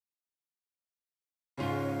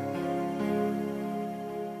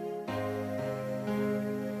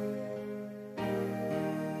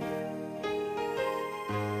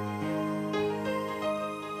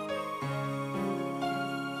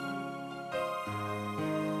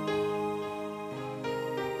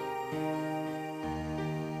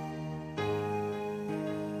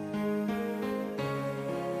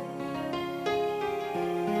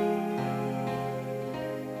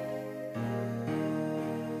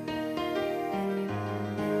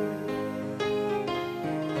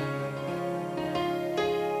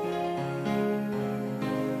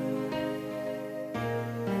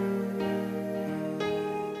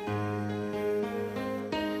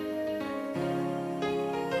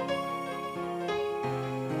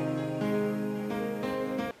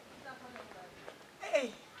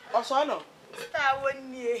Also no. I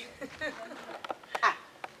wouldn't ye. Ah.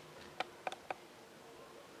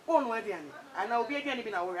 Oh no, Ediani. And I'll be again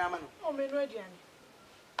in our Ramano. Oh, me no Ediani.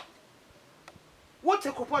 What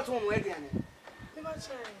a couple on Ediani? Never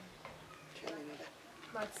change.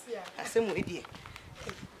 But yeah. I say, my dear.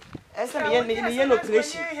 As I'm in the yellow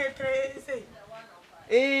place.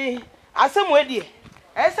 Eh, as some way, dear.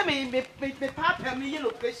 As I may be papa and me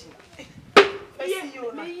yellow place.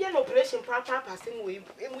 Me yellow place and papa passing away.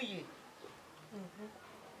 And we.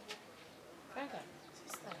 Franka,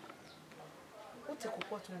 sister. What a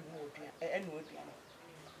couple and would be.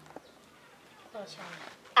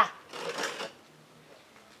 Ah.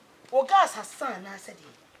 Well, gas has son, I said.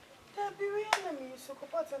 There be real so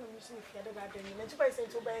support and mission if you had about them, and you say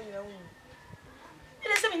to buy your own. It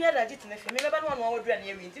is something that I didn't know. Maybe one more brand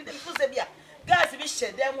new. Didn't say, gas be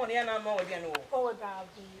shed them one and I'm more than all. Oh,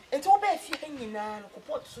 that be. And to obey if you hang in now,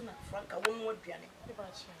 support sooner, Franka, one more piano.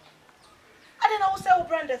 I don't know what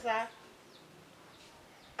branders are.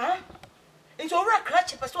 Huh? Into a rack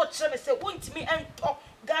clutch if I saw Trevor say, won't me and talk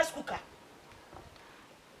gas cooker.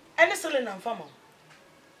 And a cylinder and farmer.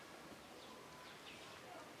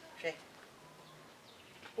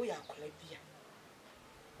 We are Colabia.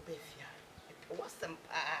 Bethia. It was some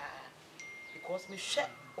because me share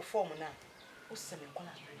or form now. Who's sending one?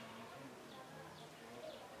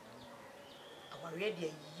 Our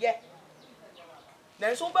ready yet.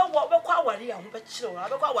 There's over what we're quite worried on, but children,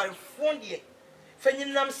 I'll go out 4 years.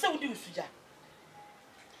 Fenning them so do, Suja.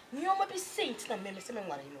 You might be saints and Miss Simon,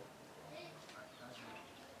 what you know.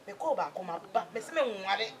 They call back on my back, Miss Simon,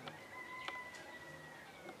 what it.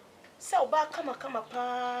 So back come a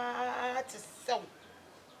part to sell.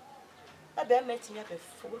 I bear met me up a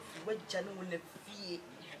fool with genuine fear.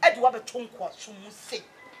 I'd have a tongue quite soon say.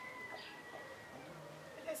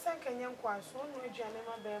 It's a young quash, one way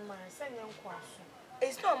Janema bear my son young quash.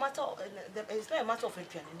 It's not a matter of it's not a matter of a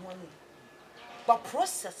piano one. But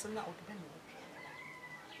process now depend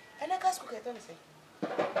on and I can't cook it on the same.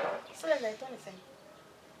 So then I don't say.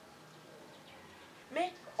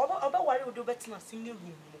 Me, about what you do better than a single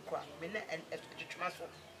room. And transfer.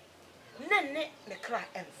 Nene, the cry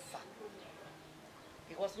and fun.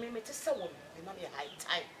 Because me, to someone, and not be a high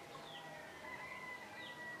time.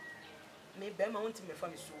 Maybe I'm wanting me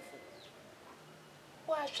from his sofa.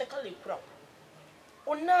 Why, shall I proud?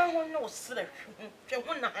 Oh, now one knows, sir.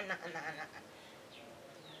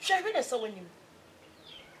 Shall we so when you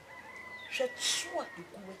shall sure you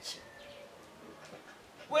go with you?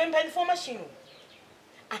 When pen for machine,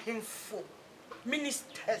 I am full.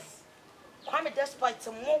 Ministers, Kwame despite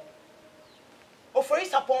some more. Or for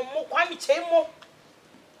his upon more Kwame Chemo.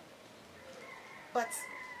 But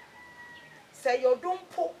say you don't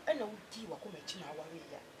pull and no deal what come in our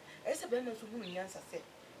area. As a band of women answer said,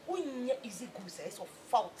 wouldn't yet easy goose as of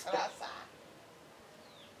fault, Rasa.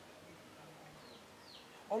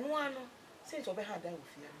 On one, since over had that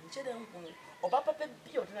with you, or Papa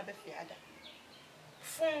be or another fiada.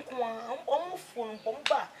 Phone almost phone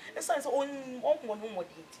bomba, and signs on one more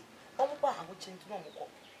dainty. Omba, which into no more.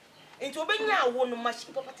 Into a big now one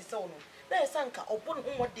machine papa to sell. There is Sanka or one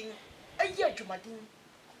more ding, a year Jumadin,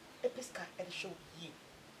 a pisca at a show ye.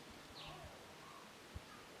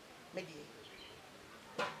 Maybe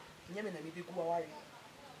Yemen may be go worry.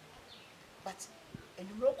 But and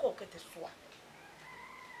you no cock at the swat.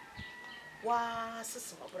 Why,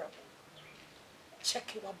 sister, bravo.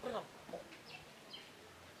 Check your bravo.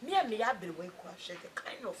 Me and me, I be way share the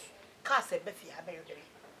kind of cars a Beffy I bury.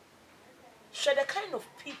 Share the kind of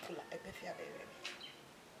people a Beffy I bury.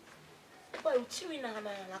 Well, Timmy and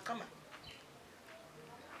I come.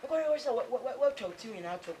 What was what child Timmy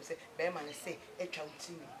out of say, Bearman say, a child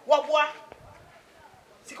Timmy. What?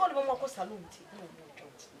 See, call them walk saloon tea, no more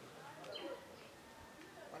child.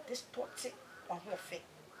 But this thought on her face.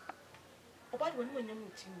 About when you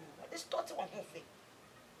know Timmy, but this thought on her face.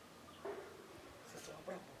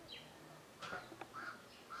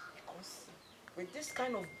 Because with this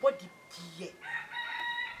kind of body here,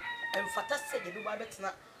 and fantastic, you do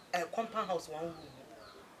better a compound house 1 room.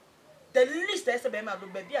 The least there's a Bema do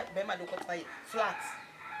baby at Bema do flat.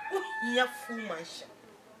 Here full mansion.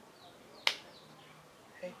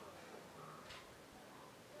 Hey,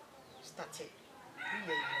 started.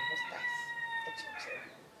 We are almost nice.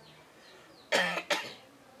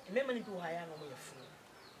 Remember, you I am on your phone.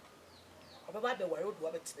 About the world,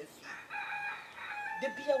 what it's the fee. The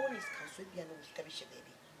beer one is cancer, be an old scabish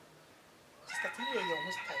baby. Starting here, your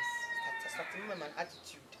almost nice. Starting my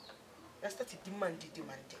attitude. That's that it demanded.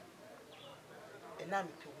 And now me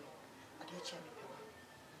pay. I did chair me pay.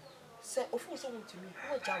 Say, of course, I want to me.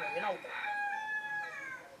 What Jawa and out.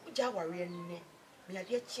 Jawa, me Me a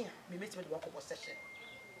dear chin, me meet me the walk of session.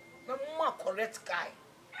 No more correct guy.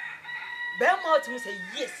 Bear mouth to me say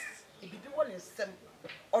yes, if you be one in some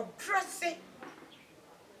or dressing.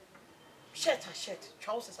 Shirt are shirt,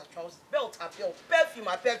 trousers are trousers, belt are belt, perfume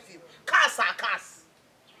are perfume, cars are cars.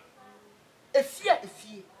 A fear.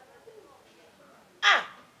 Ah,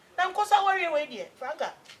 now cause I worry away dear,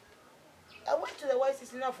 Franka. I went to the White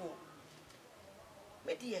is enough for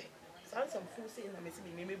me dear. Some fool saying I miss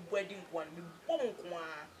me wedding one, me bomb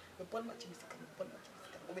one, me pon much music, me pon much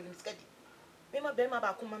music, me miss Caddy. Me my bema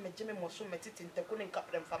back on my Jimmy Mosso met it in the cooling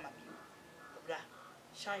cup them for my view. Bra,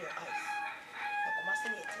 shine your eyes. I come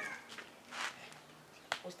asking it.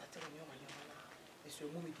 What's that telling you, my young man? It's your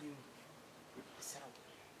movie view. Sound.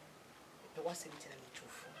 The was in the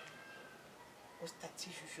truth. What's that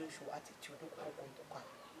tissue show attitude to come?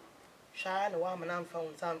 Shine a woman and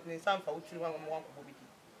found something, some for which you want one will be.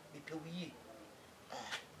 Be ye.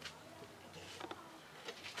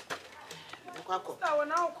 I will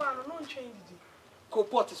now call no change.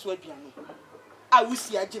 Coport is what you know. I will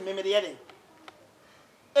see a Jim memory.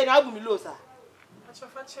 And I will be low, sir. But you're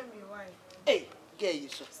fetching me, why? Hey. You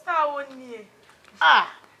so star 1 year.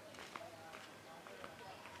 Ah,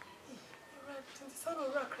 son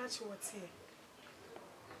of a crash what's here.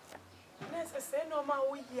 Let's say no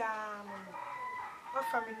more we yam. My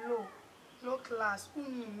family low class,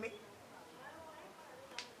 me.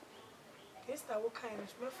 This that what kind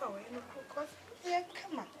of my father and cook. Yeah,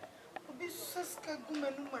 come on. Be so scared,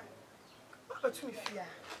 woman. But to me, fear.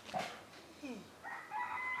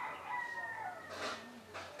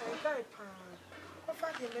 I got a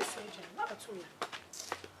find a message, not to you.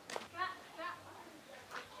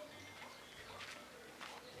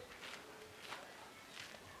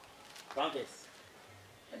 Frankes,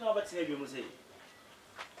 I know about you, must say.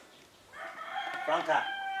 Franka.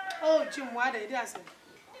 Oh, Jim, what it is.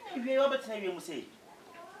 If you ever tell you, must say.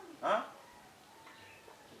 Huh?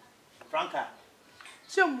 Franka.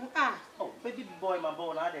 Jim, oh, baby boy, my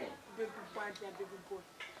boy, not there. Baby boy.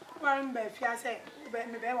 Warren Beff, I say,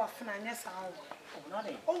 me be wa fina sound. Oh, not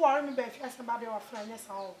there. Oh, Warren Beff, I say, baby wa fina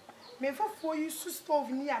sound. Me for you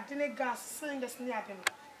stove near dinner gas cylinders near them.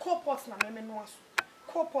 Copots na me no aso.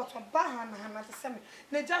 Copot or bahan na te semi.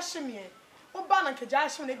 Ne jashe me. O ba na ke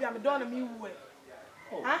jashe ne bia me don na me wu e.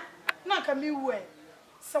 Ha? Na ka me wu e.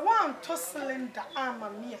 So one to cylinder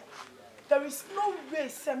armor me. There is no way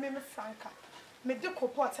say me Franka. Me de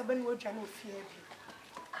copot e be no adwa na ofie bi.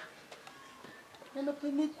 No,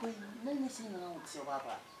 pay me queen. Let me see now, your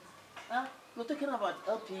papa. Huh? You're talking about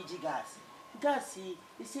LPG gas. Gas,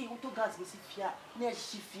 you say you to gas, you see, fear, near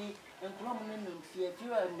shiffy, and Colombian fear,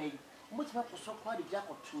 fear made. Much more so quite a jack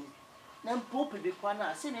or two. Then Pope be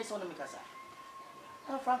quana, sing it on the Mikasa.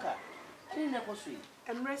 Now, Franka, I didn't know sweet.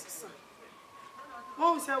 And rest, sir.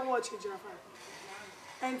 What was I watching, Jaffa?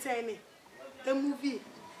 And tell me, a movie.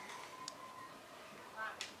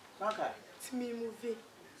 Franka, to me movie.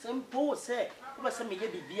 Some poor say, what's some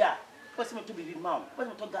baby beer, what's some to be mount,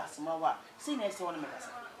 what's to gas, my sing it on the Mikasa.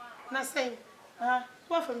 Now saying,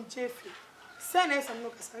 what from Jeffrey? Send us some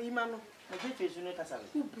locus, Imano. The Jeffrey is unique as I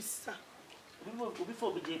who be sir.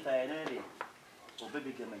 Before we did fire, or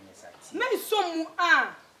baby game in your side. Nay, some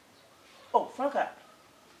oh, Franka,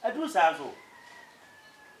 I do so.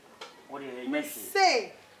 What do you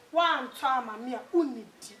say? One time, a mere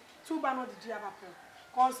unity, 2 banners the Diabapo.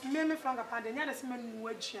 Cause me Franka Padden, the other man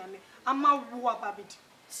wedgiane, and my war babbit.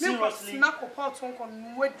 Seriously, knuckle pot on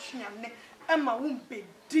wedgiane, and my womb be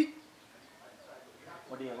deep.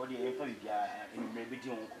 What do you in the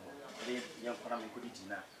video? Young family could eat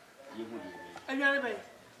now. You would. And you are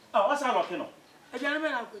oh, what's our rock? A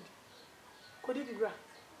gentleman I could it grab.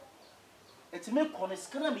 It's a milk on a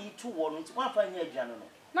scanner me 2 warrants, 1 fine year general.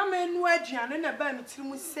 No man wedgiane and a band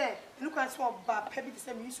till we say, look at swap bar, pebby the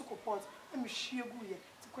same musical pot, and sheer good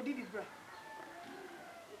to could it grab.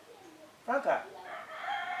 Franka,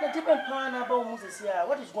 the different plan about Moses here.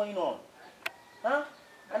 What is going on? Huh?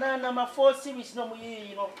 And then number 4 series, no,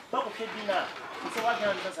 you know, Dr. Kedina. So what can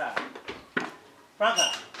I say?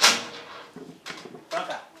 Franka.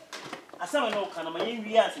 I saw no kind of my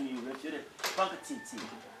years in you, refused Franka Titi.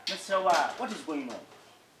 Mr. What is going on?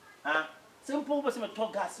 Huh? Simple was a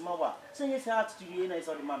talk gas, Mawa. Say yes, out to you, and I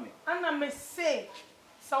saw the mammy. And I may say,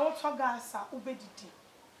 Sauta gas are ubedity.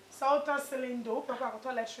 Sauta cylinder, Papa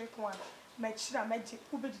electric one, Machida magic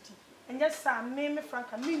ubedity. And yes, sir, me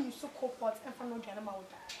Franka, me you so cold pot and for no general.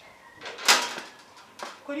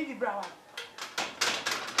 Could it be brown?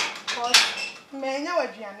 Because me now a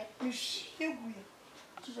Gianni, you should be.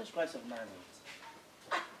 Jesus Christ of Nazareth.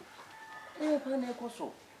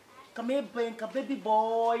 Oh, come here, bank a baby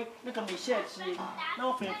boy, look at me, shirt,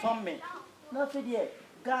 now from me. Nothing yet.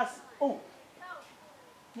 Gas. Oh.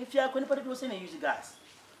 If you are going to put it close in and use gas.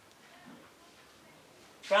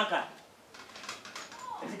 Franka.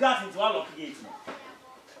 It's gas into our lock gate.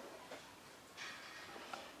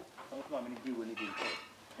 Oh, come on, I'm going to do anything.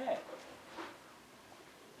 Hey.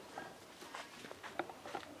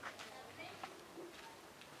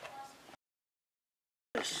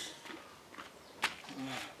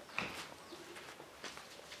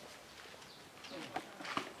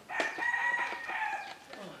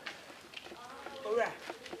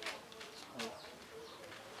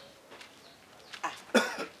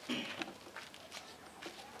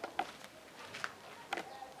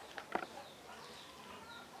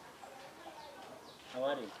 How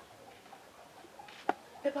are you?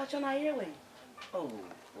 Pepper Chana here way. Oh,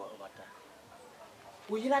 what about that?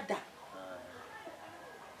 Will you like that?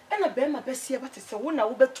 And I bear my best here, but it's a one I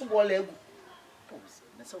will bet to wall leg.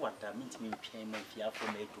 That's what that means me paying my fee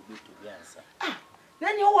for me to be answer. Ah,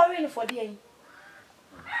 then you're worrying for the end.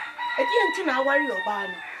 I didn't know worry about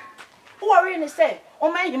it. Who are in the say,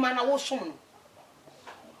 or my him and I was soon.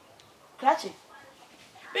 Clutch it.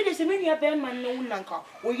 But there's a million bear man, no uncle,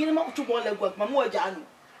 or you know to wall leg work, my more Jan.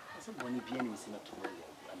 Somebody being in the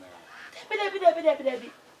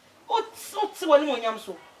Debbie. What's one more yam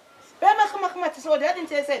so? Bear my come so they didn't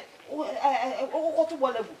say, oh, to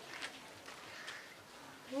wall leg.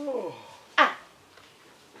 Oh, ah.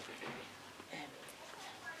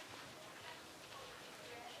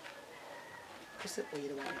 What's it for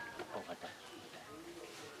you? Oh, what that?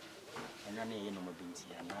 And I know my binty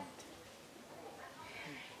and not.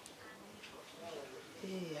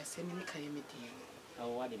 Hey, I say, many can you meet him?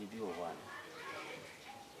 Oh, what did you do? One?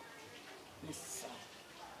 Miss,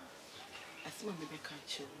 I see my baby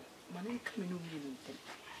catch you. My name coming on me.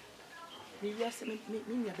 Maybe I say, me, I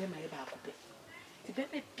bear my back. The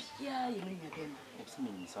baby, yeah, you mean your baby. It's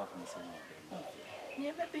me, so I'm saying.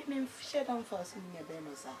 Never be me shut down for us in your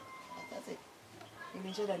baby, sir. That's it. You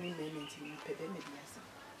mentioned that you may maintain baby, maybe yes.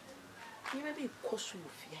 You may be cautious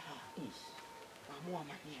of your heart. I'm more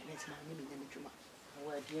money, and it's my name in the drama.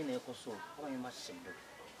 Well, dear, so why must you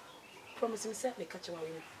Promise himself a catch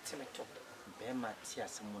away to my top. Bear my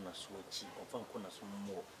tears, someone a switch or one corner some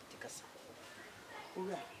more. Take us.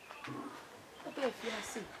 Hurrah. But if you are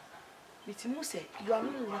sick, it's Muse, you are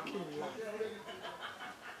not lucky in love.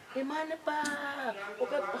 A man,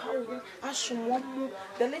 I should want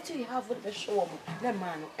the little you have with the show, the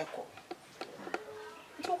man echo.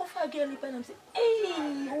 Talk of a girl, and say,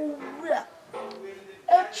 hey, hurrah.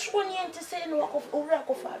 A 20 to say no walk of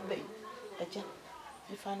Oracle for a bay. A jam,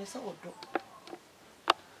 you find a sour dog.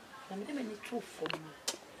 I'm never any truth for me.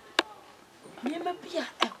 Never be a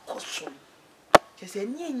caution. Just a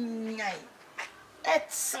ning,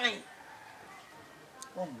 at sign.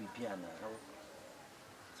 Won't be piano.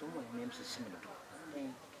 Someone names a similar.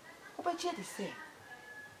 What about you to say?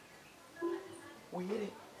 We hear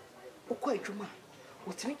it. Oh, quite drama.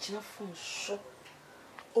 What's making a phone shop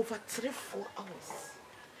over 3-4 hours.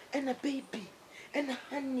 And a baby, and a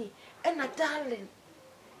honey, and a darling,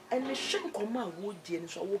 and a shank on my wood, and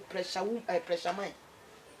so pressure, pressure mine.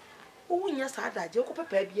 Oh, yes, I died. You could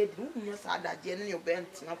prepare be a doom, yes, I died, and your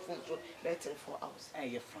bent enough for 4 hours.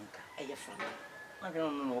 Aye, Franka. Aye, Franka. I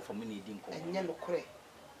don't know for many didn't call. And yellow cray.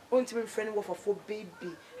 Want to be friendly with a full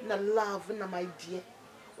baby, and a love, and a my dear.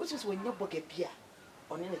 Which is when your bug a beer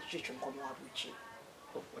on any situation come out with you.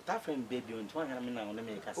 What I friend baby on 200 minutes on the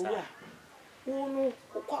make us. Oh, no,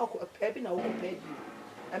 a pebby now compared you.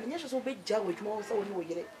 I mean, yes, so big jar with more so you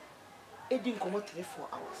get it. It didn't come out 3-4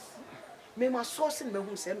 hours. May my source in my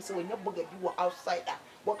room say, so when your bugger you were outside that,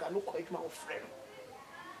 what I look quite my friend.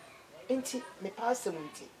 Ain't it, me pass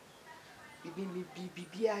 70?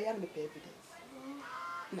 Be I am the evidence.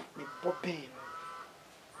 Not me bobbing.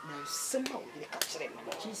 Now, somehow you catch them.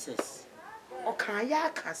 Jesus. Or can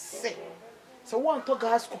I say? So one to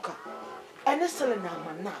gas cooker. And a selling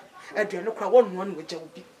now, and then look at one with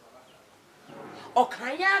Joby. Or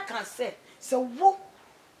can say, so what?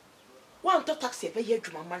 One to taxi a year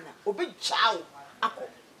to my manner, or big chow, apple.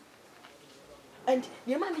 And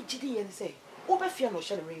your man did and say, over fear no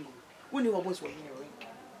shall ring when you almost were in a ring.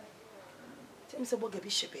 Tell me, what a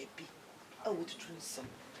bishop baby. I would drink some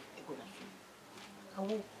a good afternoon. I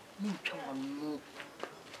will meet you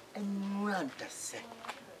and run the set.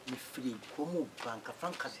 Me free, come Franka,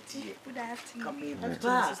 Franka, dear. Good afternoon.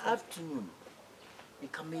 Come afternoon. Me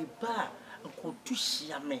come bar and go to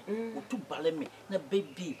Shiame or to Balame, and a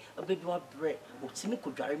baby what bread, or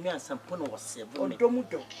Simico drive me and some pon or 7 or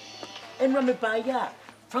Domudo. And run me by ya.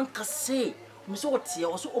 Franka say, Miss Otia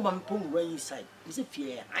also on my pony way inside. Is it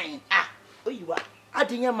fear? Oh, you are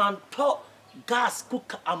adding a man talk gas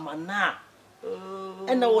cook a mana.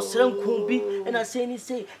 And I was saying, be, and I say,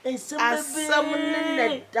 and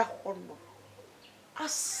someone that one.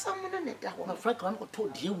 As someone in that one, Frank, I'm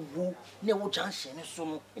told you woo, no junction,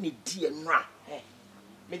 so any dear ra.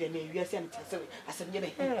 Made a me, yes, and I said,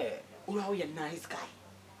 oh, you're a nice guy.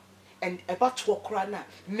 And about to cry now,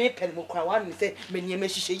 me pen will cry one and say, many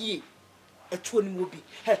messages ye. A twin will be.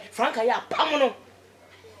 Hey, Frank, I am Pamano.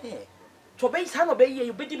 To obey some obey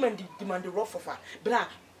you, be demand the rough of her. Blah,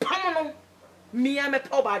 Pamano. Me, I'm a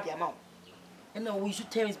poor by the amount. And now we should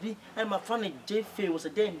tell us be, and my friend J. Faye was a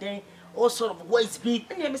damn day, all sort of ways be.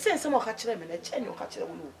 And you may send some more catch them and a chain or catch them.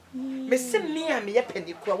 Miss me and me a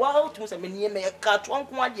penny crowd to some many a cat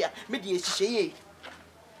 1 year, midi she.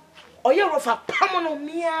 Or you're of a Pamano,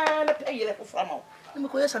 me and a pay for Famo. Let me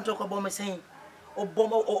go and talk about my saying, or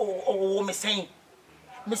bomb or me saying.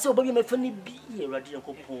 Miss Obey, my funny be here, I didn't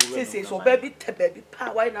go. Since or baby,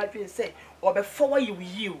 power, why not say, or before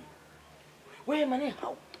you. Where money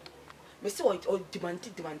how? Mr. or demand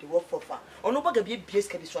the rough for far, or nobody be a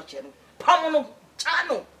biscuit distraction. Pamano,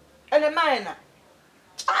 Chano, and a minor.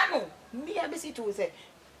 Chano, me, I busy to say,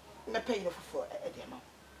 me pay you for a demo.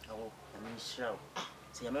 Oh, I mean, sure.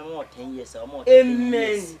 See, I'm more 10 years or more.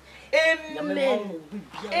 Amen. Amen.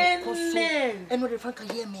 Amen. And what if I can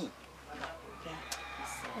hear me?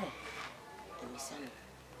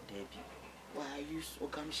 Debbie, why are you so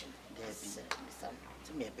gumption? Debbie, son,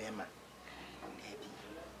 to me a bearman. Debbie,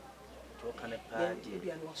 what kind of party?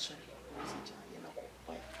 And what's sorry?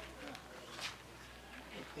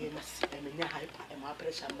 You must see them in your hyper and my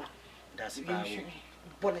pressure. That's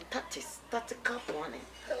Bonitatis, that's a cup one.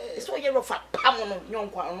 It's what you're of a Pamano, young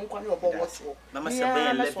one, your boss. Mamma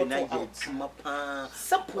 7 11 years, Mapa,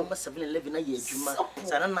 supple, Mamma 7 11 years, so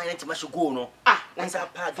I'm 90 much go no. Ah, that's our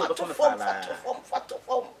part of the form.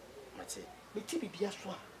 Mate, me to be a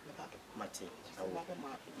swap. Mate, I will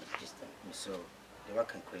just so the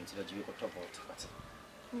work and quaint that you got top out.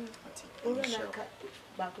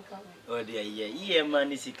 Oh, dear, yeah,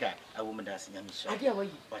 man, is a cat. A woman does in your idea.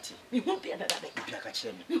 What? You won't be another catch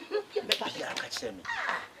me. Catch me.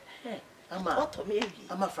 I'm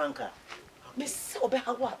a Franka. Miss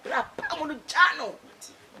Obehawa, I'm on a channel.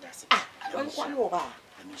 That's it. I don't want over.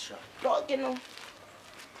 I'm sure. Dog, you know.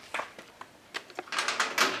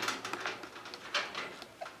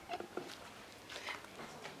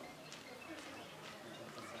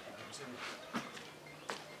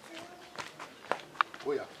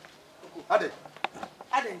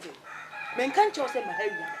 Men can't you say my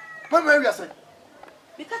hair? What may we say?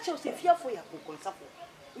 Because you say fear for your book suffer.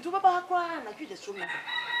 Into Baba cry and I do the sooner.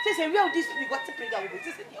 Say, we are this we got to bring out with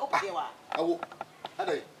this in the open. I will.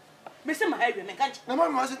 Ade. Miss my hair, men can't. No,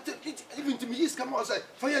 Mamma, even to me, come out say,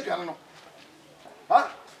 for your gun. Huh?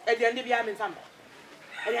 At the end of the arm in summer.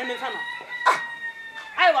 At the end of summer.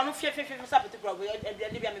 I want to fear supper to grow at the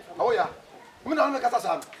end of the arm. Oh, yeah. We don't make us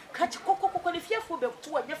a catch cocoa if you're for the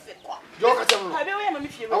 2 and your fit. You're catching.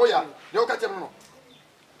 Oh, yeah, you're catching.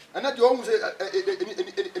 And that you almost say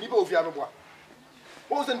any both you have a boy.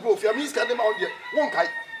 Wasn't both your means can them out yet. Won't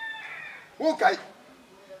kite. Won't kite.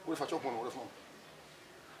 With a chop on the phone.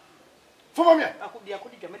 For me, I could be a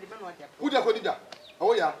good man. Would I could that?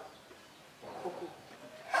 Oh, yeah.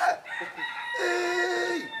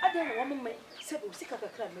 Hey, I don't want to make 7 sick of a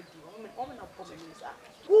crime with you. Woman of woman.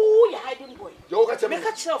 Ooh, you hiding boy. You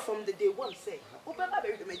catch her from the day one say. Oh, Papa,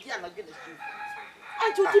 the Mediana against you.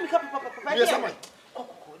 I told him, Papa, yes, come to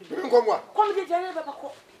the Papa.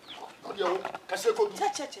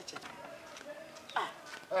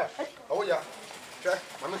 Oh, yeah.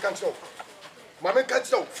 Mamma can't show. Mamma can't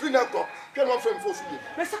show. Free now, go. Can one friend for you.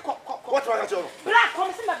 What are you? Black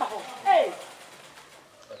comes in the home. Hey,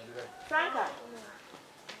 Franka.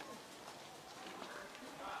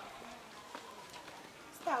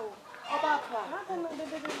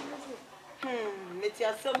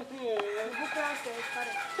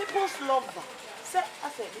 People's love that. Say, I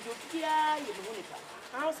said, you care, you know it.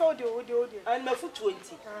 I saw the audio and my foot 20.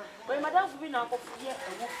 When Madame will be now for here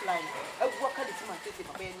and wolf line, I work at this month.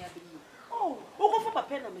 Oh, go for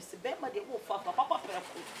Papa and Mr. Bemma, the wolf for Papa.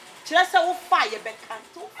 Just a fire back and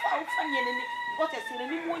so far, funny. What I see,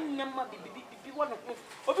 any one number be one of them.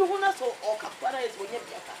 Or be one or Capara is when you're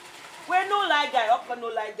better. We're no like guy, up no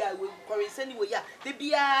like guy with Corinth anyway. Yeah, they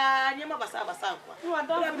be a near Mabasaba. No, I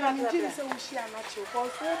don't have she are not you.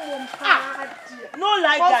 No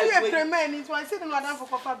like guy, man, it's why I said Madame for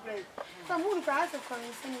Papa bread. Some would ask a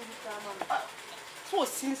Corinth anyway. So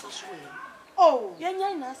since I swear. Oh, yeah,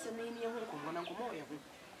 that's the name of one of Gomoya.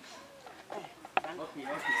 I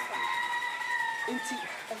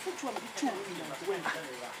put you on the 2 million.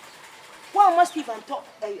 One must even talk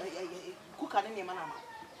cook and name.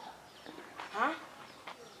 Huh?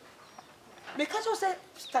 Because you say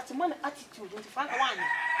starting one attitude into Franka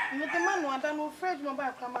one. Me the man who don't afraid my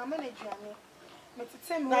back from my manager. Me to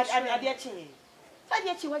tell me That what I dear chin. I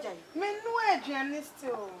dear chin, what are you? me no agent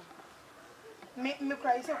still. Me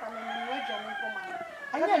cry so come me no agent for man.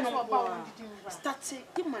 I know about starting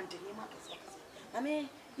demanding him. I mean,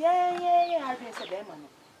 yeah, I been said them man.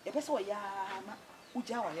 The person wa ya ma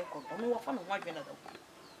uja wa le kon. Ono wa fa no wadwe na da.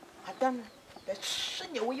 Adam the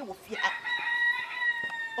shin ye we wo fia.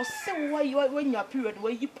 O se wo yi when your period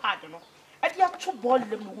where you pad no. E dia to ball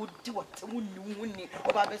lem no di what wunni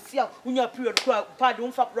oba be sia unya period ko pad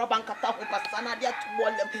un fa rubber nkata ho pasa na dia to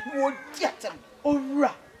ball lem wo di atem.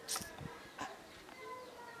 Owura.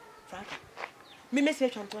 Franka. Me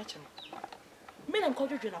message twan to ache no. Me na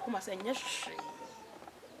nkodwodwe na koma se nya hwe.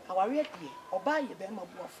 Aware die oba ye be ma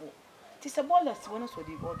buafo. Ti se ballers wona so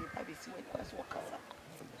di body pa be si we kwase wakasa.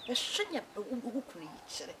 E hwenya ukunu yi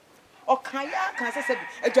kire. O kan ya kan se bi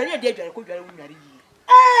adware die adware ko dware wunware yi.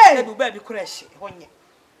 Eh bi ba bi kura hye honye.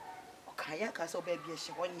 O kan ya kan se oba bi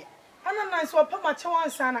hye honye. Ana nice o pa ma che wan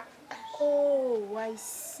sana. Oh, I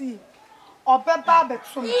see. Obeba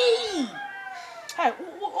betum. Hey,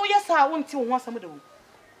 o yesa wonti wo ho asam de wo.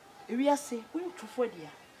 Ewi ase, wo ntufo dia.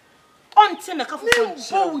 Onti me ka fofo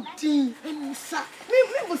Bodi. Misa. Me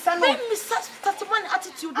busa no. Me misa start one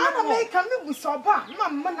attitude no. Ana me kan me busa oba.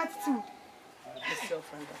 Man attitude. Yourself,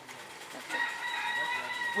 Franka.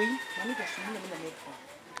 We, money does not make fun.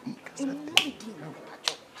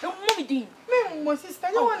 Me mo sister,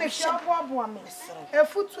 you want to share abo me. E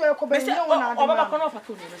futu e ko be no na ade. Oba kono fa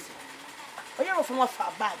ko ni se. Oye ro fun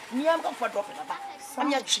fa bag. Ni am kan fa drop na ba.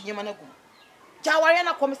 Am ya twinye ma na gum. Jaware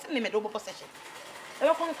na kom se me do bo session. E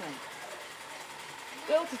be kon kon.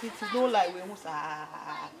 Well, it no lie we must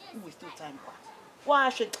we still time. Why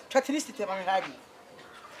should catalyst te man hadi?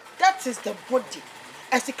 That is the body.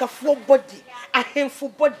 As a full body, a handful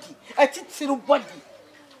body, a titiru body.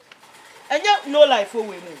 And yet no life for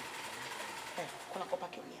women. Eh, kona ko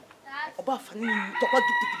pack me. Oba fani to kwa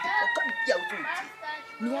come dia uti.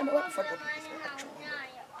 Me am what for this.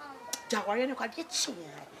 Jawari no kwa get chi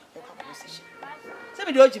ya conversation. Say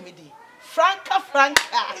me do jimidi. Franka.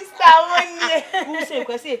 Is that one? Who say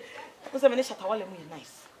kwase? Who say me shatawale mu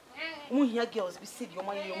nice. Mu here girls be see your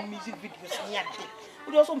music videos near day.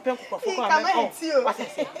 We also pen for what I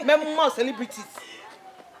say. Memmo celebrities.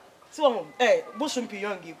 So Bushumpi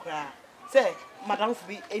young you cry. Say, Madame for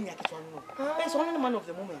be any at one. It's only the man of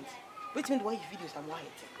the moment. Which means why videos are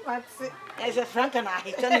white. What's it? As a Frank and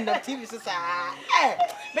I turning the TV says,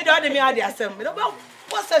 made all the me idea assembly about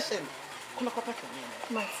what session. Come up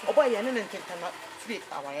a boy and then cannot 3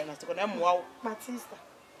 hours and to go them wow. Matista.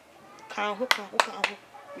 Can't hook.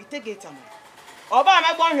 We take it on. Oba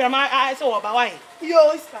my born here my eyes so about why.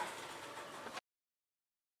 Yo, sir.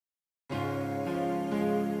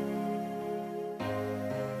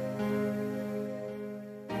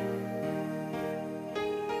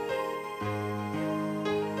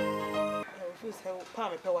 Pa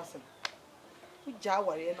me pe wasem. Tu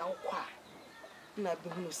jaware na nkwa. Na be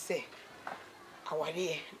hu se.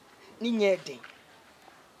 Aware ni nya den.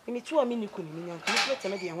 Imi tuwa mi ni kuni mi nya. Ni plete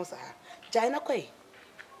me de ho sa. Jai na kwai.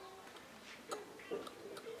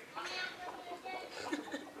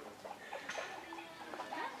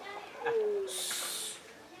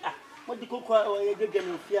 What the cook or get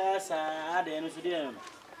them fias are the end of them.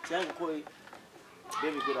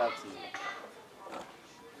 Baby, good afternoon.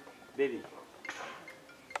 Baby.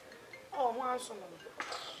 Oh, one son.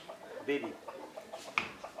 Baby.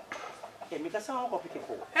 Hey, make a sound of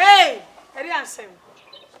people. Hey, I didn't say.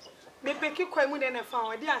 Me pick you quite more than I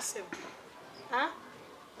found. I didn't say. Huh?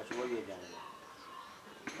 That's what you're done.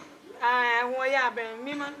 Ah, why ya ben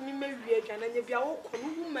me me wie dwan na bia wo kono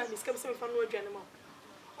wu ma mi ska bi se me fa no dwan ma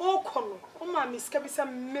o kono o ma mi ska bi se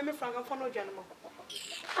me Franka fa no dwan ma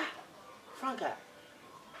Ah, Franka.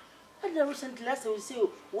 And the recent last we say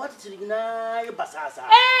what to ignite basasa.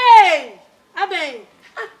 Hey! Aden.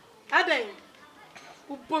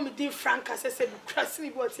 Wo bom di Franka se bi krasi ni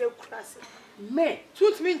bo te krasi. Me,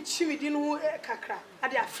 Tut mi nchi mi di no kakra.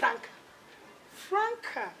 Ade a Franka.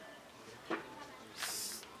 Franka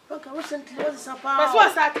recently was some power. But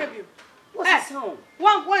what's that you? What's the sound?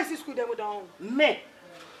 One is school them down. Me.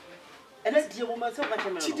 And that's the woman so much.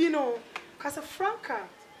 Chidino. Kasa Franka.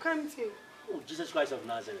 Come to. Oh, Jesus Christ of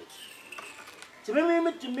Nazareth. To me,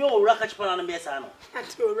 or Rakach Pan Messano.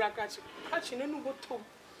 At your Rakach. Catching no bottom.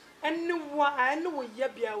 And no one, I know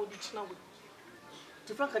Yabia would be now.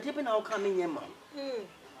 To Franka, dipping our coming in, ma'am.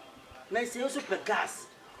 Nice also per gas.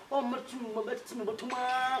 Oh, much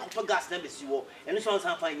to gas never see you, and this one's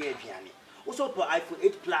half a year piano. Also, for iPhone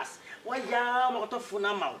 8 Plus. Why, yeah, not of phone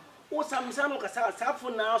amount. O some ka sa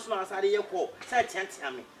for now so na asade ye ko. Say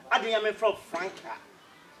tiantia me. Aden me from Franka.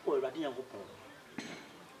 O Awurade Nyankopon.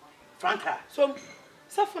 Franka. So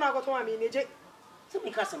safuna agoto ma me neje. Se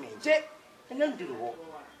me ka me. Je. Ena nduru ho.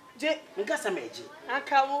 Je. Me ka me je.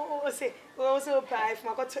 Aka wo say wo say 5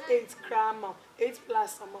 ma got 8 grama 8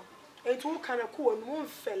 plus ama. 8 wo kana ko no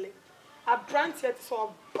mfele. A brand yet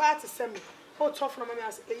so ba to send me. O tough na me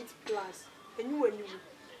as 8 plus. Enyu enyu.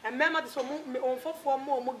 And remember this one on for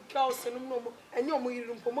more girls and no and you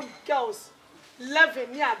more girls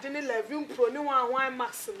 11 yeah didn't 11 pro no one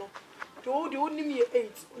maximum. The only me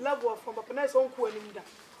 8 level from Papa nice uncle and him.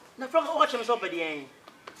 Na Franka watch me so pe dey.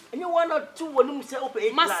 And you 1 or 2 when say open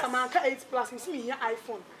 8 plus. Master man ka 8 plus me see me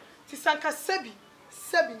iPhone. Ti sanka sebi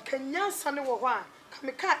kan nyansa ne wo ho a ka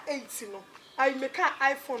me ka 8 no. I me ka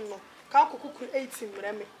iPhone no. Ka kokukuru 18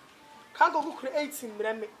 mreme. Ka kokukuru 18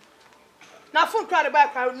 mreme. Now phone cry the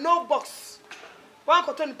back no box. One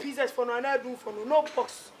cotton pieces for no another do for no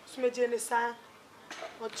box. So me jene sa.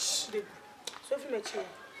 What the. So if you make sure.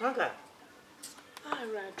 Franka.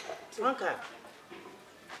 Alright.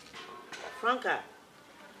 Franka.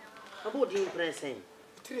 About the impression.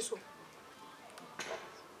 Triso.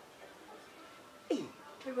 Hey,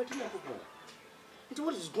 everybody know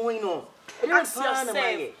what is going on? Ask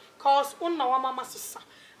yourself. Cause unna wa mama sisa.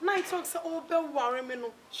 Na it talks oh be worry me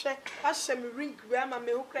no. She a me ring where ma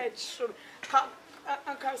me ho cry sure. Ka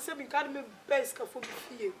anka se bi ka me best ka fo bi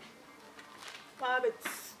fie. Pa bet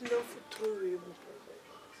no for true we mo.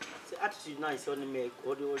 The attitude nice on me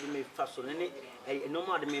or the me fashion and no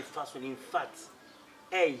more the me fashion in fact.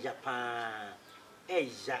 Japan.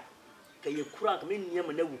 Ja. Can you crank me near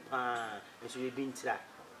my new pan? And so we've been to that.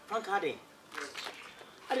 Frank Hardy.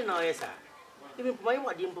 I don't know, yes, sir. Even for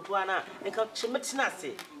what you Pupana and come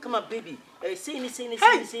to come on, baby. Say anything, hey,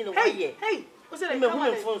 what's it?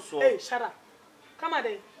 Hey, shut up. Come on,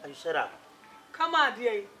 you shut up. Come on,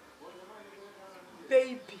 dear.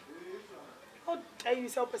 Baby. How dare you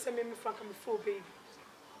say, me Frank, I'm a full baby.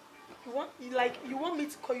 You want me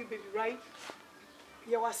to call you baby, right?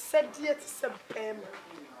 You was said dear to say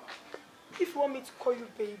if you want me to call you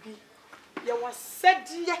baby, you was said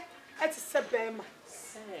dear to say Bema.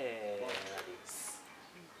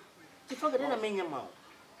 You forget that I mean your mouth.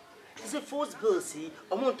 It's a forced bill, see,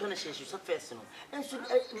 I won't turn a share you so personal. And so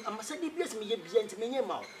I must say, bless me, you to me your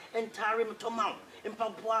mouth, and tie him to mouth, and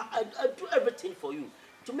Papa, I do everything for you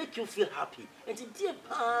to make you feel happy. And to dear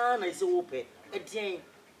pan, I say, open a dear.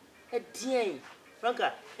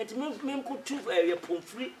 Franka, and to move me could too area pom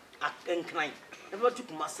free and climb. Never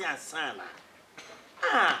took my son.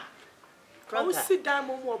 Ah, Franka, sit down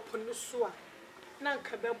more upon the soa.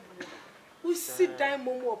 Nanka, we sit down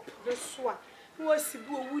more upon the soa. Who was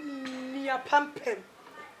near Pampem?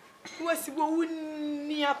 Who was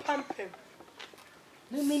near Pampem?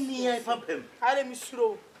 No, me near Pampem. I am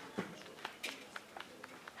slow.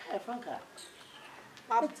 Hey, Franka,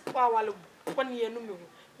 my power 1 year no more.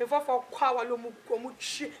 If I for quawalo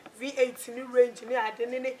muchi V8 in range near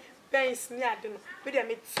Adenine, Benz near Aden, with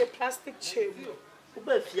a plastic chair.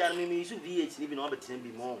 But me, you should be 8 living over 10 be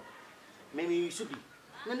more. Maybe you should be.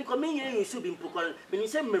 When you come in, you should be proclaiming. When you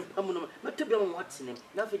say, not to be on what's in him,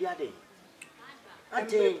 not for the other day. I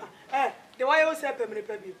think, the way you say,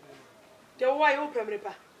 Pemripa, the way you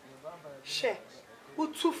Pemripa. Share.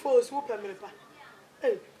 Who 2 foes who Pemripa?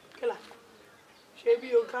 Hey, Killer. Shebi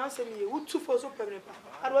you can't say me. Who 2 foes who Pemripa?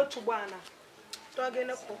 I want to Bana. So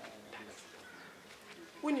again,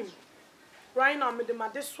 winning. Right now, me the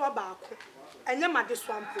Madeswa Bako. And your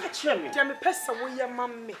Madeswamp. Jammy Pessa, will your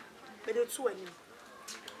mammy. But it's 2 anymore.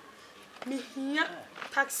 Me here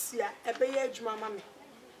taxi a bay edge mammy.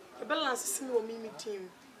 A balance is no me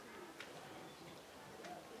team.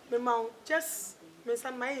 Me mount just Miss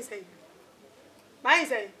my say. My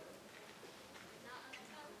say.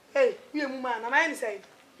 Hey, you man, I say.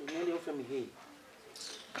 You offer me here.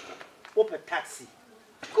 Open taxi.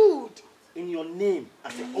 Good. In your name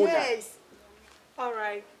as an owner. Yes. All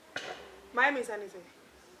right. My miss anything.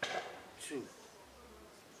 2,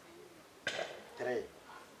 3.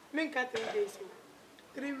 Me can't 3 days.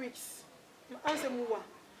 3 weeks. Answer more.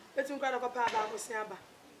 Let's go to a papa about Siaba.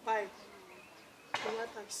 Bye.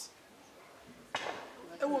 Tax.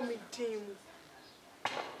 I want me team.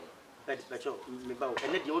 But me bow,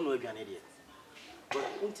 and let you know if you're an idiot. But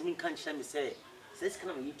ultimately can't share me say, says can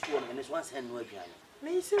I eat 2 and it's once and no again.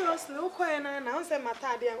 Me seriously, no quiet and I answer my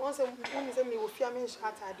tad and also when me with your men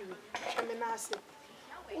shot I do. I mean, I say,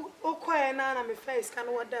 oh, quiet and I'm a face, can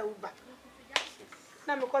what that Uber.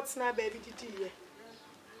 Now, me got snap baby to tea.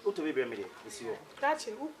 What to be bremedy? Is you? That's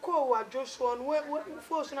it. Who call what Joshua and what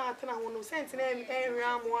force not to know sense name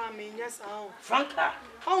Ram Wami, yes, Franka.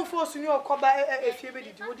 How force in your coba if you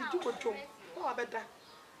did what did you go to? Oh, I bet that.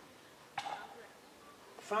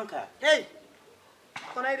 Franka. Hey!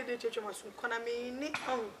 When I did the church, I mean, Nick,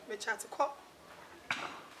 me chat a cop.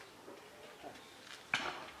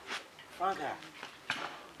 Franka.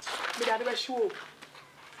 Me that was sure.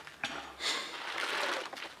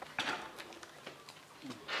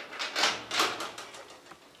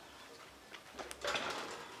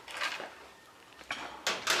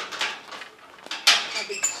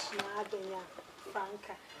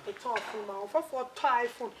 Franka, a top from my for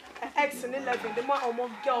iPhone, X and 11, the more or more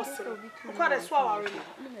girls. Quite a swallow.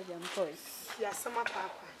 Yes, some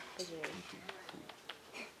papa.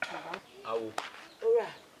 Oh, alright.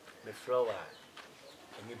 Me flower.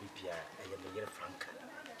 And you be Pierre, and you Franka.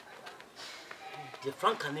 The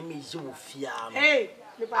Franka name is you fear. Hey,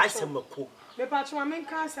 I said, Mako. Me patch my main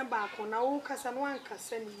cars and back on our cast and one can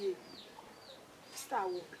send ye. Star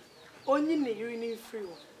walk. Only in free.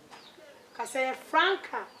 Say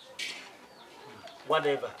Franka.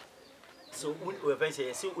 Whatever. So when we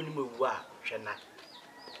eventually see Unimuwa, Shana.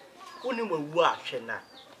 Unimuwa, Shana.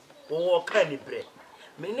 Or canny bread.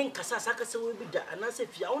 Meaning Casasaka will be that, and I say,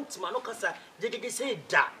 if you want Manocasa, they say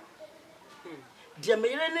that. Dear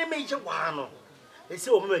Melanie Major Wano. They say,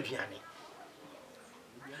 Oh, Mabiani.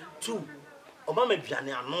 2. Obama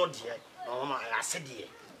Biani are not dear. Oh, my, I said, dear.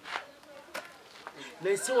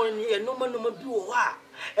 They say, one year, no man, no more do.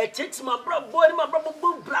 It takes my brother,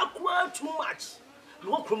 black word too much.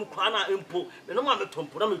 No from Kana impo, no man to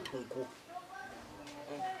put on Tunko.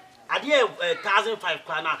 I dear 1,005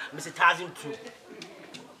 Kana, Mr. 1,002.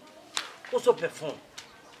 Also perform.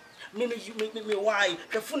 Maybe you make me why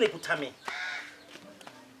the funny put me.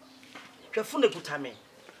 The funny put me.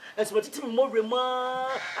 And so it's more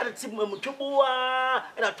remark at the tip of Mutuboa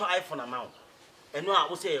and I try for an amount. And now I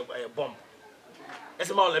will say a bomb.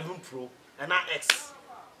 It's about 11 Pro and not X.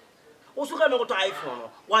 Also, come to iPhone,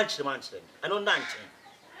 watch the mansion, and on 19.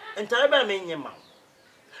 Entire main your mouth.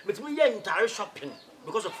 But we are entire shopping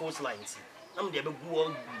because of false lines. I'm the good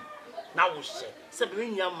now, say,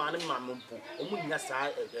 7 young man and mamma, or moving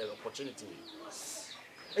aside opportunity.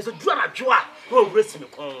 It's a drama, Joa, who will rest in the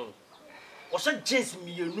corn. Or some jeans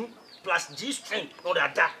me, you know, plus G string, or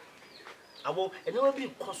that. I will, and there will be a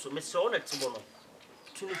cost of Miss Honor tomorrow.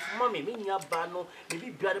 To mammy, meaning your bano, maybe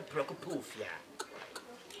bloody preocupation.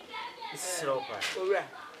 So, Ora.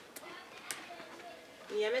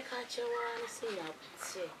 You make a catch one, see up,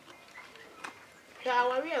 say.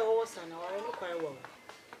 Our real horse and our own quite well.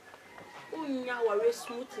 Now we're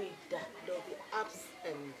smoothly that there'll be ups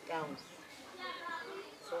and downs.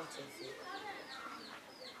 So what I say.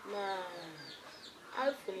 Nah,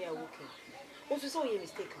 I'll fully awoken. What was so you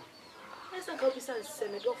mistaken? Let's not go beside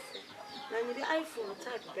semi off. Now you the iPhone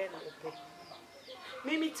type of banner will pay.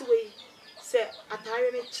 Mimi to wait. Say, I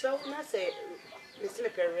tire me 12 na say, Mr.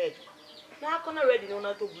 Red. Now I can't ready no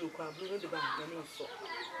not to blue crab, blue the bank, and so.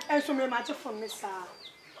 And so, me matter from Miss Franka,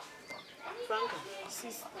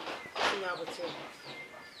 sister. I will tell you.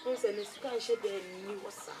 Don't say, Miss Guy should be new.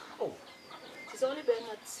 oh, It's only been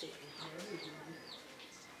much say.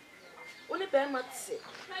 Only been much say.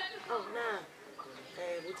 Oh, now,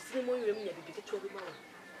 with 3 more women, you get to every man.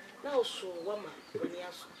 Now, so, woman, when you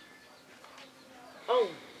ask. Oh.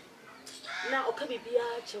 Now, okay, be a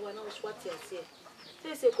chair, no what you say.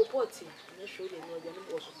 They say, Copoti, and I show you no one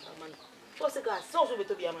was a man. What's the gas? So,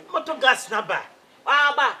 to be a man. motor gas number.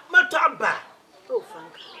 Ah, motor. Oh,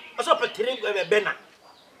 Frank. I saw a terrible banner.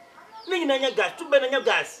 Ning on your gas, 2 men on your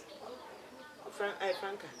gas.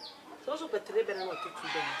 Franka. So, also, but 3 banana to 2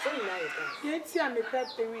 them. So, you know, Yet, I may prep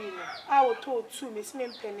the ring. I will told 2 Miss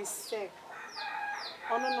Penny said.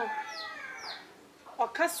 Oh, no. Or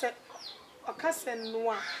cassette. A cousin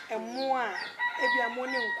noir and moi, every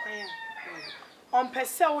morning choir. On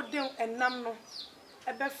Pesel dim and Namno,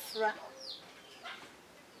 a befra.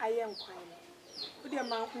 I am quiet. Would your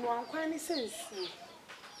mouth no unquiet sense?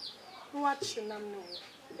 Watching Namno.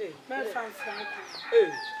 My fan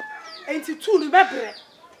Franka. Ain't it 2 remember?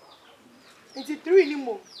 Ain't it 3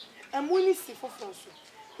 anymore? And when you see for France,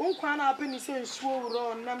 one crown up in his own swore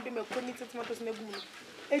on Namdim a cognitive matters in the boom.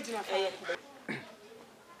 Edna.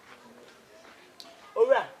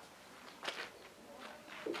 Ora.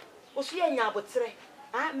 O si enya abotre.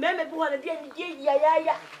 Ah, me bu ha de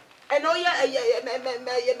ya. And oh yeah,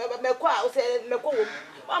 me kwa o se me kwa wo.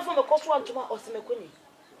 Wan fo me kwa so antuma o se me kwa ni.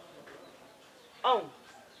 Oh.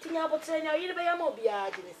 Tinya abotre nya yire be ya ma obi a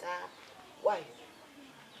gine sa. Why?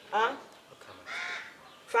 Huh?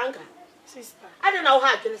 Franka. Sister. I don't know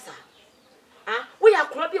how gine sa. Ah, we are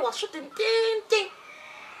crabby was shooting ting.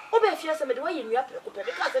 Obe fia se me de waye nua preko pe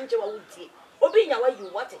de ka se mche wa wuntie. Obi nya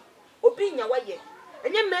waye wate. Obi nya waye.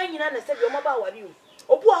 Enye man nyina na se bi o maba ware o.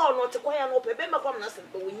 Obu ha no te kwan ya no pe be makwam na se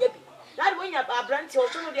be wonya bi. Na de wonya abranti o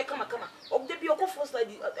so no de kama. Obde bi okofo so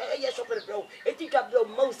di ye shop le bro. Eti twa bro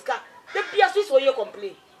mouse ka. De bia so so ye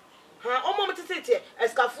complain. Ha o mo mtete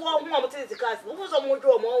escafo ho mo mtete cars. Wo so mo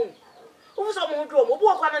dro mo hu. Wo so mo dro mo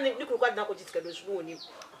obu kwa na ni kurukwa na ko jitika do so woni.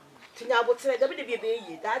 Tinya abotere da bi de bi be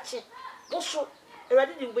yi da chi. Wo so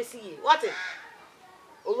Eradi di mbesi ye. What?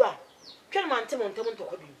 Ora. Twen man tem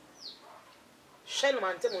ntokwa bi. Shen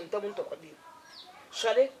man tem ntokwa bi.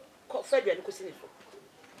 Shale ko fedua ni ko sini so.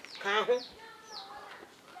 Kan ho.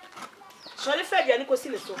 Shale fedua ni ko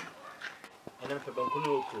sini so. Ena pe banku ni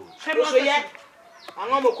okro. So ye.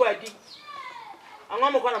 Anwa moko adi.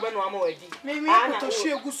 Anwa moko na be no ama adi. Me ko to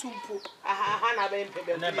hwe egusu mpo. Aha na be mpe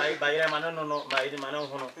be. Na ba ire ma no ba ire ma no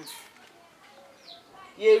ho no.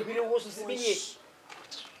 Ye hwiri wo so si bi ye.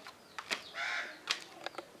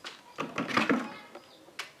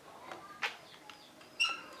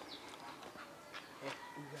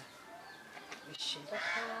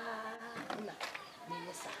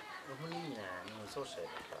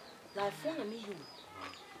 La phone me you.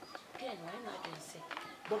 Again, why not then say,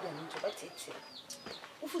 but then into what it say.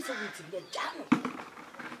 Ufu so we to be a jam.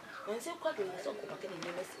 And say, quite a so back in the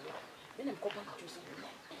message. Then I'm copper juice.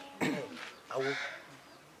 I will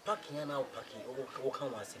packing and out packing or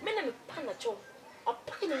come once. Men and panacho. A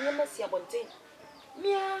packing in your messy about thing.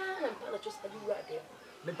 Mia and panachos are you right there?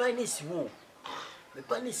 Me buy this woo. Me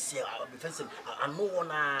buy this defensive. I know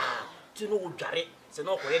one to know Jarry. Se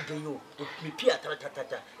no ko ye den yo me pia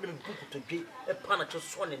tata me buku to dwe e pa na cho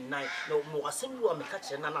so ne nan no asem wo me ka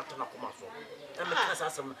che na na to na koma so e me ka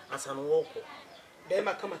asem asan wo ko be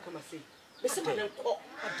ma kama say me se ma nko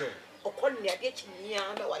ade okon ne ade chi nia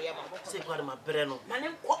me ware ma se kwa ma bere no ma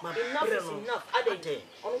nko enough ade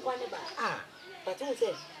on kwa ne ba but you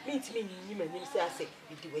say me ntimi nyi ma nim se ase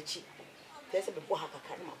di wachi se se be bo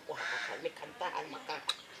hakaka ne ma bo hakaka me kanta al maka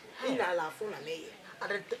ina la fo na me ye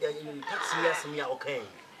ada taxi ya sim ya okay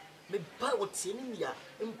me ba o tieni ya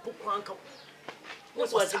mpoko anka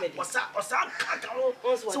wasa kaka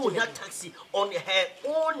so we had taxi on her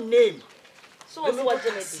own name so what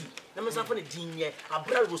taxi na me safo ne dinye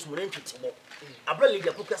abra rosmore ntwetebo abra lady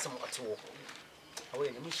apoku asem otewo awe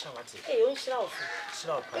ne me shawate on shira ofu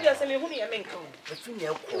we say me hunu ya menka o efi ne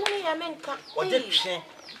ekọ hunu ya menka o de hwe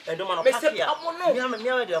edo ma no papia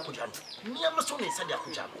miya de akọja no miya me so ne sa de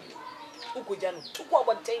akọja no ukujano tukwa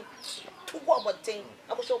abonten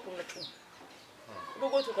abosho ku na tu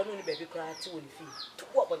go to kanu ni baby cry ti woni fi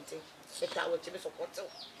tukwa abonten beta wo chebe support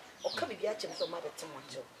o ka bibi a chebe so ma beta mo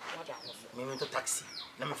acho ma da ho so me to taxi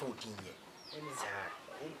na me fa odinye sa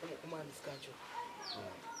o ma ni skajo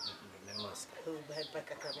me mas o ba pa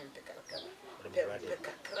ka me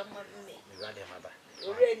rade ma ba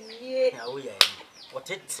ore nie na o ya what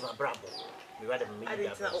it my bravo me rade me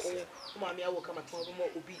ya ba o ma mi awo kama ton mo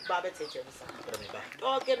obi ba beta che sa me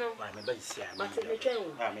ba okay no ba me ba isia ma se me twen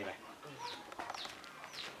o me ba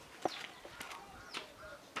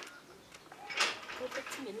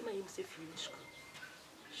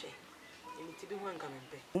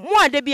mo ade